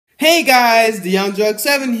Hey guys, Deondre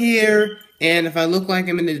 7 here, and if I look like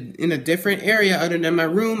I'm in a different area other than my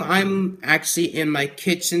room, I'm actually in my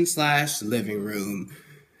kitchen / living room.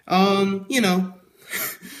 You know,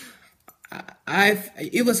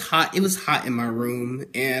 it was hot in my room,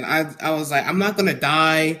 and I was like, I'm not gonna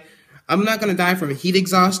die from heat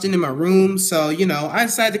exhaustion in my room, so, you know, I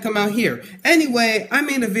decided to come out here. Anyway, I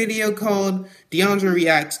made a video called Deondre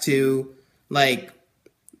Reacts to,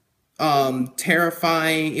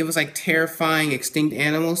 terrifying extinct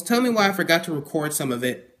animals. Tell me why I forgot to record some of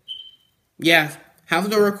it. Yeah, half of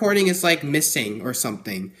the recording is, missing or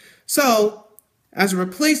something. So, as a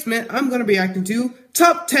replacement, I'm going to be reacting to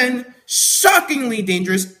top 10 shockingly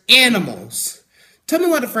dangerous animals. Tell me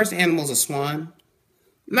why the first animal is a swan.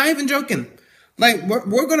 Not even joking.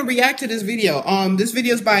 We're going to react to this video. This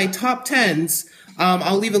video is by Top 10s.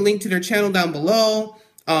 I'll leave a link to their channel down below.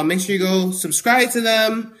 Make sure you go subscribe to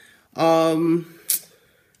them.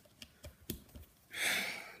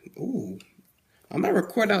 Ooh, I might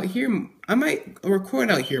record out here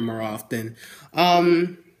more often.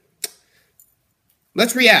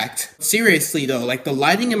 Let's react. Seriously though, the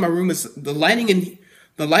lighting in my room is the lighting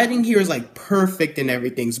here is perfect and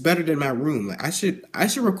everything's better than my room. I should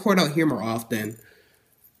record out here more often.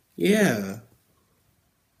 Yeah.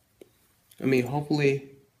 I mean,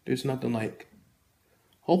 hopefully there's nothing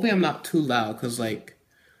hopefully I'm not too loud, cause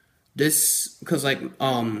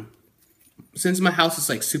since my house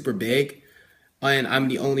is super big and I'm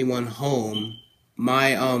the only one home,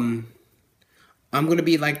 I'm gonna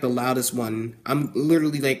be the loudest one. I'm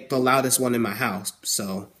literally the loudest one in my house,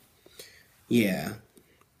 so yeah.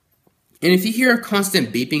 And if you hear a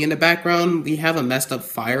constant beeping in the background, we have a messed up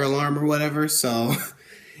fire alarm or whatever, so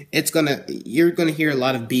you're gonna hear a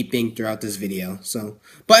lot of beeping throughout this video. So,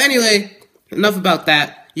 but anyway, enough about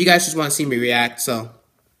that. You guys just want to see me react, so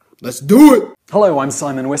let's do it! Hello, I'm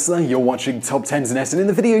Simon Whistler, you're watching Top 10's Net, and in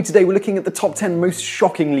the video today we're looking at the top 10 most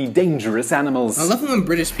shockingly dangerous animals. I love it when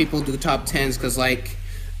British people do top 10s, because,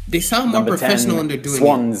 they sound more professional when they're doing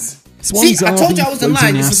swans. it. Swans are the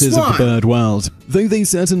floating asses of the bird world. Though they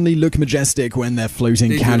certainly look majestic when they're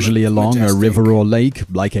floating casually along a river or lake,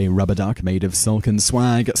 like a rubber duck made of silk and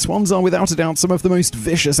swag, swans are without a doubt some of the most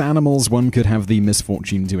vicious animals one could have the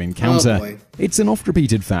misfortune to encounter. Oh, it's an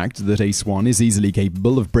oft-repeated fact that a swan is easily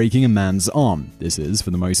capable of breaking a man's arm. This is, for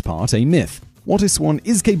the most part, a myth. What a swan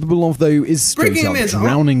is capable of, though, is straight up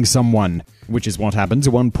drowning someone, which is what happened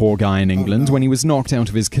to one poor guy in England when he was knocked out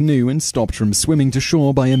of his canoe and stopped from swimming to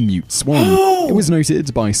shore by a mute swan. It was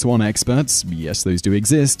noted by swan experts, yes, those do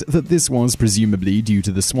exist, that this was presumably due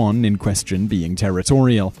to the swan in question being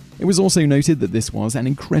territorial. It was also noted that this was an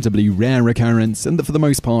incredibly rare occurrence and that for the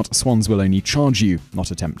most part, swans will only charge you,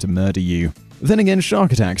 not attempt to murder you. Then again,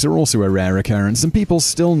 shark attacks are also a rare occurrence and people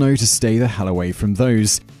still know to stay the hell away from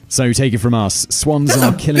those. So take it from us, swans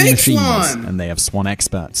are killing machines, and they have swan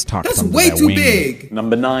experts tucked under their wing. That's way too big!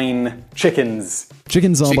 Number 9, chickens.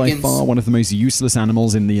 Chickens are by far one of the most useless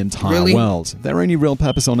animals in the entire world. Their only real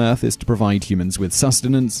purpose on Earth is to provide humans with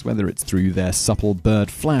sustenance, whether it's through their supple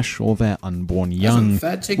bird flesh or their unborn young,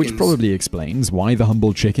 which probably explains why the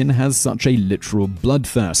humble chicken has such a literal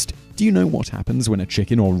bloodthirst. Do you know what happens when a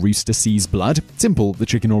chicken or rooster sees blood? Simple, the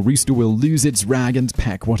chicken or rooster will lose its rag and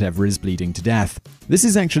peck whatever is bleeding to death. This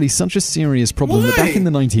is actually such a serious problem that back in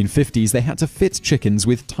the 1950s they had to fit chickens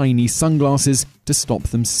with tiny sunglasses to stop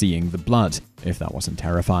them seeing the blood. If that wasn't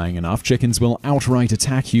terrifying enough, chickens will outright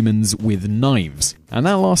attack humans with knives. And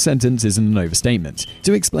that last sentence isn't an overstatement.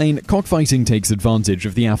 To explain, cockfighting takes advantage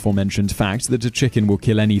of the aforementioned fact that a chicken will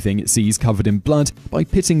kill anything it sees covered in blood by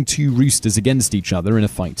pitting two roosters against each other in a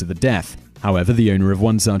fight to the death. However, the owner of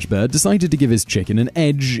one such bird decided to give his chicken an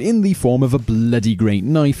edge in the form of a bloody great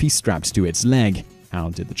knife he strapped to its leg. How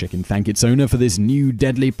did the chicken thank its owner for this new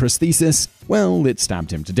deadly prosthesis? Well, it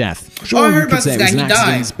stabbed him to death. Sure, you could say it was an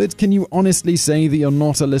accident, but can you honestly say that you're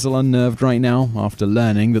not a little unnerved right now after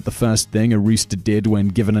learning that the first thing a rooster did when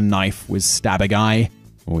given a knife was stab a guy?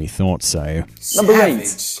 We thought so. Number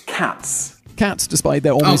 8, cats. Cats, despite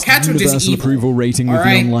their almost universal approval rating with the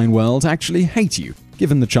online world, actually hate you.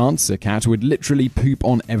 Given the chance, a cat would literally poop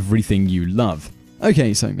on everything you love.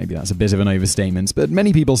 Okay, so maybe that's a bit of an overstatement, but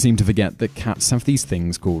many people seem to forget that cats have these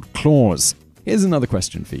things called claws. Here's another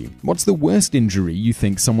question for you. What's the worst injury you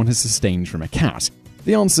think someone has sustained from a cat?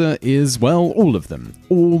 The answer is, well, all of them.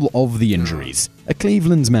 All of the injuries. A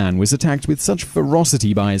Cleveland man was attacked with such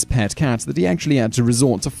ferocity by his pet cat that he actually had to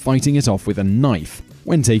resort to fighting it off with a knife.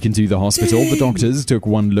 When taken to the hospital, the doctors took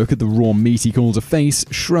one look at the raw meat he called a face,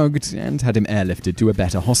 shrugged, and had him airlifted to a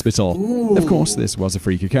better hospital. Ooh. Of course, this was a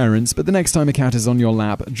freak occurrence, but the next time a cat is on your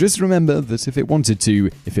lap, just remember that if it wanted to,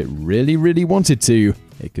 if it really, really wanted to,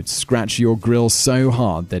 it could scratch your grill so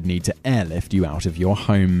hard they'd need to airlift you out of your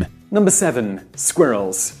home. Number 7.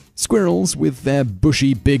 Squirrels. Squirrels, with their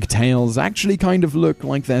bushy big tails, actually kind of look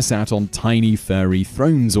like they're sat on tiny furry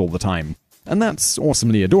thrones all the time. And that's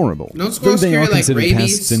awesomely adorable. No Though squirrels they are carry, like, considered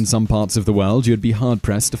rabies? pests in some parts of the world, you'd be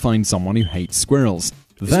hard-pressed to find someone who hates squirrels.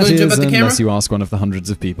 That gonna jump is, at the unless camera? you ask one of the hundreds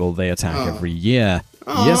of people they attack Oh. every year.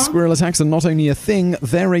 Aw. Yes, squirrel attacks are not only a thing,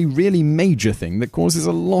 they're a really major thing that causes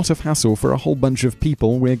a lot of hassle for a whole bunch of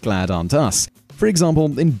people we're glad aren't us. For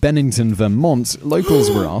example, in Bennington, Vermont, locals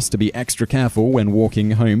were asked to be extra careful when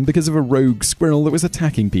walking home because of a rogue squirrel that was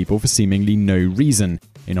attacking people for seemingly no reason.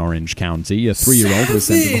 In Orange County, a 3-year-old was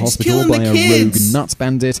sent to the Savage! hospital Killing by the a rogue kids! nut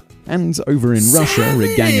bandit, and over in Russia,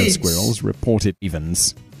 a gang of Savage! squirrels reported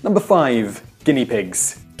evens. Number 5. Guinea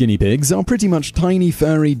pigs. Guinea pigs are pretty much tiny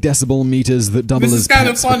furry decibel meters that double This as is kind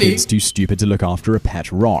of pets for funny. kids too stupid to look after a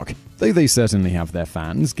pet rock. Though they certainly have their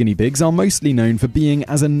fans, guinea pigs are mostly known for being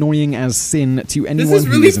as annoying as sin to anyone is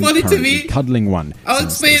who really isn't funny to currently me. cuddling one. I'll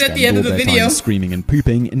since explain they at the spend end of all the their video. time screaming and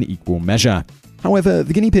pooping in equal measure. However,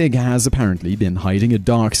 the guinea pig has apparently been hiding a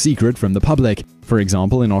dark secret from the public. For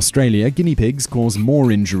example, in Australia, guinea pigs cause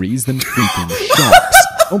more injuries than freaking sharks.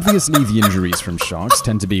 Obviously, the injuries from sharks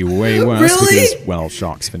tend to be way worse Really? because, well,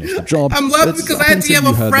 sharks finish the job. I'm laughing But because up I actually until have you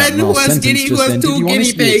a heard that friend who last has sentence guinea- who just has then, 2 did you guinea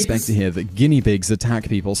honestly pigs? expect to hear that guinea pigs attack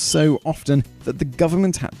people so often that the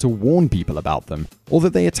government had to warn people about them? Or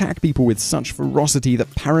that they attack people with such ferocity that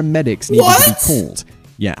paramedics needed to be What? called?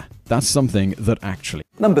 Yeah, that's something that actually...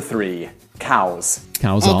 Number 3. Cows.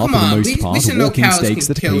 Cows Oh, are, come for the on. most We part, should know walking cows steaks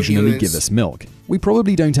can that kill occasionally humans. give us milk. We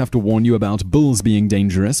probably don't have to warn you about bulls being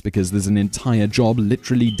dangerous because there's an entire job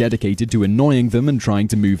literally dedicated to annoying them and trying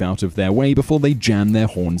to move out of their way before they jam their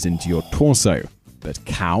horns into your torso. But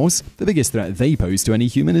cows? The biggest threat they pose to any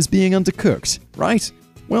human is being undercooked, right?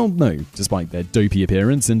 Well, no. Despite their dopey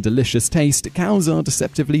appearance and delicious taste, cows are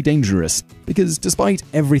deceptively dangerous. Because despite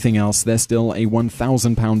everything else, they're still a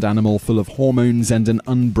 1,000-pound animal full of hormones and an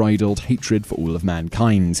unbridled hatred for all of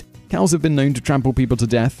mankind. Cows have been known to trample people to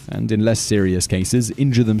death, and in less serious cases,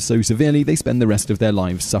 injure them so severely they spend the rest of their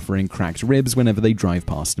lives suffering cracked ribs whenever they drive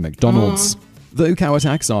past a McDonald's. Though cow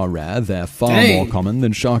attacks are rare, they're far Dang. more common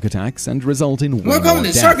than shark attacks and result in way More common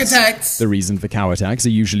than shark deaths. attacks. The reason for cow attacks are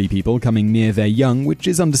usually people coming near their young, which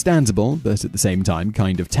is understandable, but at the same time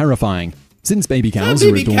kind of terrifying. Since baby cows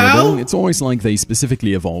are baby adorable, cow. it's almost like they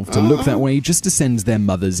specifically evolved to look that way just to send their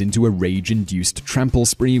mothers into a rage-induced trample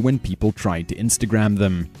spree when people tried to Instagram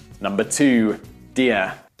them. Number 2.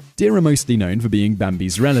 Deer. Deer are mostly known for being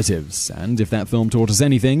Bambi's relatives, and if that film taught us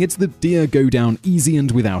anything, it's that deer go down easy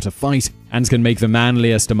and without a fight, and can make the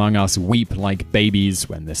manliest among us weep like babies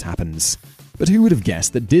when this happens. But who would have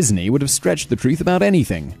guessed that Disney would have stretched the truth about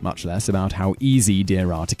anything, much less about how easy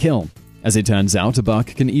deer are to kill? As it turns out, a buck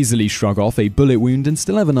can easily shrug off a bullet wound and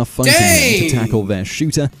still have enough fight in them to Dang! tackle their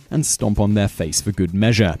shooter and stomp on their face for good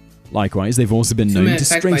measure. Likewise, they've also been known men to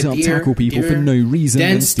attacked straight by up deer, tackle people for deer, no reason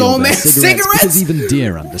then and steal stole their men's cigarettes because cigarettes? even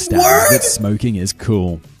deer understand Word? that smoking is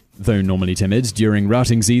cool. Though normally timid, during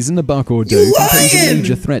routing season, a buck or doe You can pose a lying!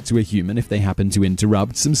 major threat to a human if they happen to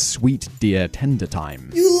interrupt some sweet deer tender time.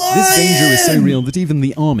 You This danger is so lying! real that even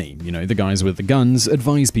the army, the guys with the guns,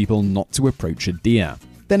 advise people not to approach a deer.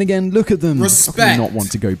 Then again, look at them. How can Respect. you not want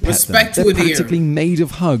to go pet Respect them? to They're a deer. practically made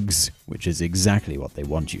of hugs, which is exactly what they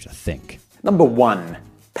want you to think. Number 1.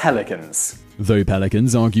 Pelicans. Though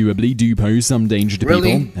pelicans arguably do pose some danger to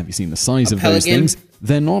Really? people, have you seen the size A of those pelican? things?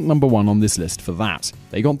 They're not number one on this list for that.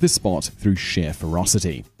 They got this spot through sheer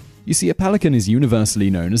ferocity. You see, a pelican is universally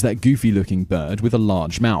known as that goofy-looking bird with a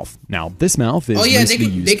large mouth. Now, this mouth is Oh, yeah, mostly they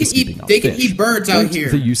can- used they for can scooping eat- up they can fish. eat birds out Note here.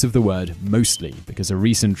 the use of the word mostly, because a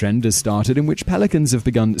recent trend has started in which pelicans have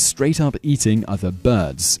begun straight-up eating other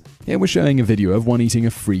birds. Here we're showing a video of one eating a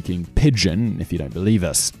freaking pigeon, if you don't believe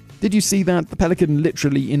us. Did you see that? The pelican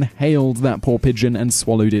literally inhaled that poor pigeon and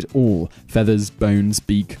swallowed it all. Feathers, bones,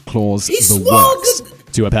 beak, claws, He the swallowed works. the-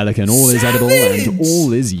 To a pelican, all is edible and Savage!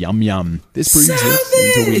 all is yum yum. This proves that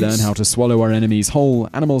until we Savage! learn how to swallow our enemies whole,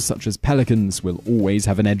 animals such as pelicans will always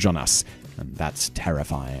have an edge on us. And that's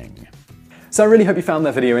terrifying. So I really hope you found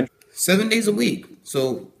that video interesting. 7 days a week.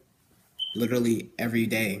 So, literally every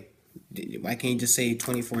day. Why can't you just say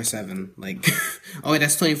 24/7? Like, oh, wait,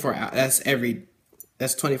 that's 24 hours.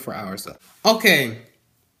 That's 24 hours though. Okay.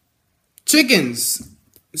 Chickens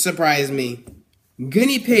surprise me.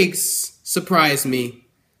 Guinea pigs surprise me.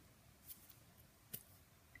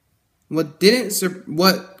 What surprised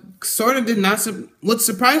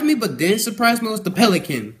me but didn't surprise me was the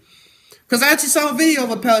pelican. Because I actually saw a video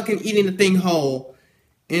of a pelican eating the thing whole.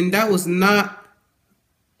 And that was not...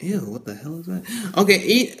 Ew, what the hell is that?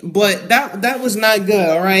 Okay, but that was not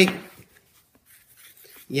good, alright?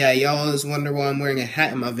 Yeah, y'all always wonder why I'm wearing a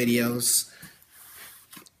hat in my videos.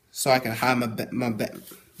 So I can hide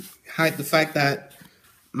hide the fact that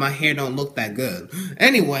my hair don't look that good.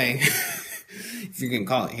 Anyway, if you can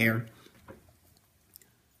call it hair.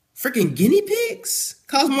 Freaking guinea pigs?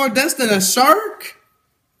 Cause more deaths than a shark?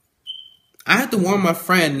 I have to warn my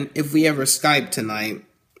friend if we ever Skype tonight.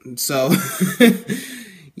 So,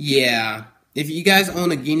 yeah. If you guys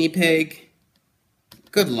own a guinea pig,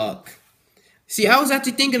 good luck. See, I was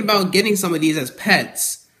actually thinking about getting some of these as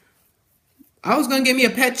pets. I was going to get me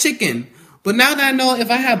a pet chicken. But now that I know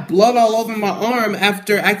if I have blood all over my arm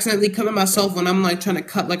after accidentally cutting myself when I'm like trying to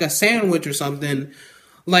cut like a sandwich or something,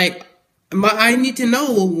 like I need to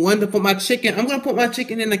know when to put my chicken. I'm going to put my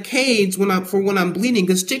chicken in a cage when I'm bleeding,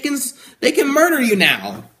 because chickens, they can murder you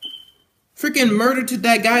now. Freaking murdered to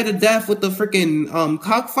that guy to death with the freaking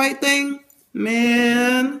cockfight thing.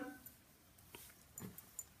 Man.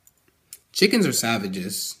 Chickens are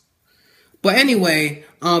savages. But anyway,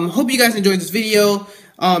 hope you guys enjoyed this video.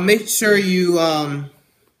 Make sure you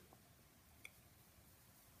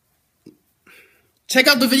check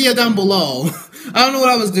out the video down below. I don't know what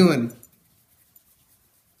I was doing.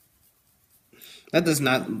 That does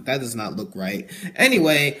not look right.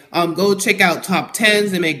 Anyway, go check out Top 10s.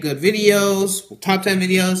 They make good videos, top 10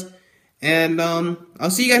 videos. And I'll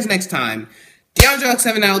see you guys next time. Deondre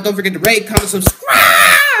 7 out. Don't forget to rate, comment, subscribe.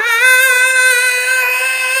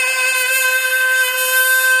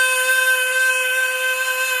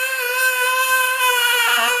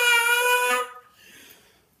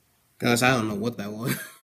 Guys, I don't know what that was.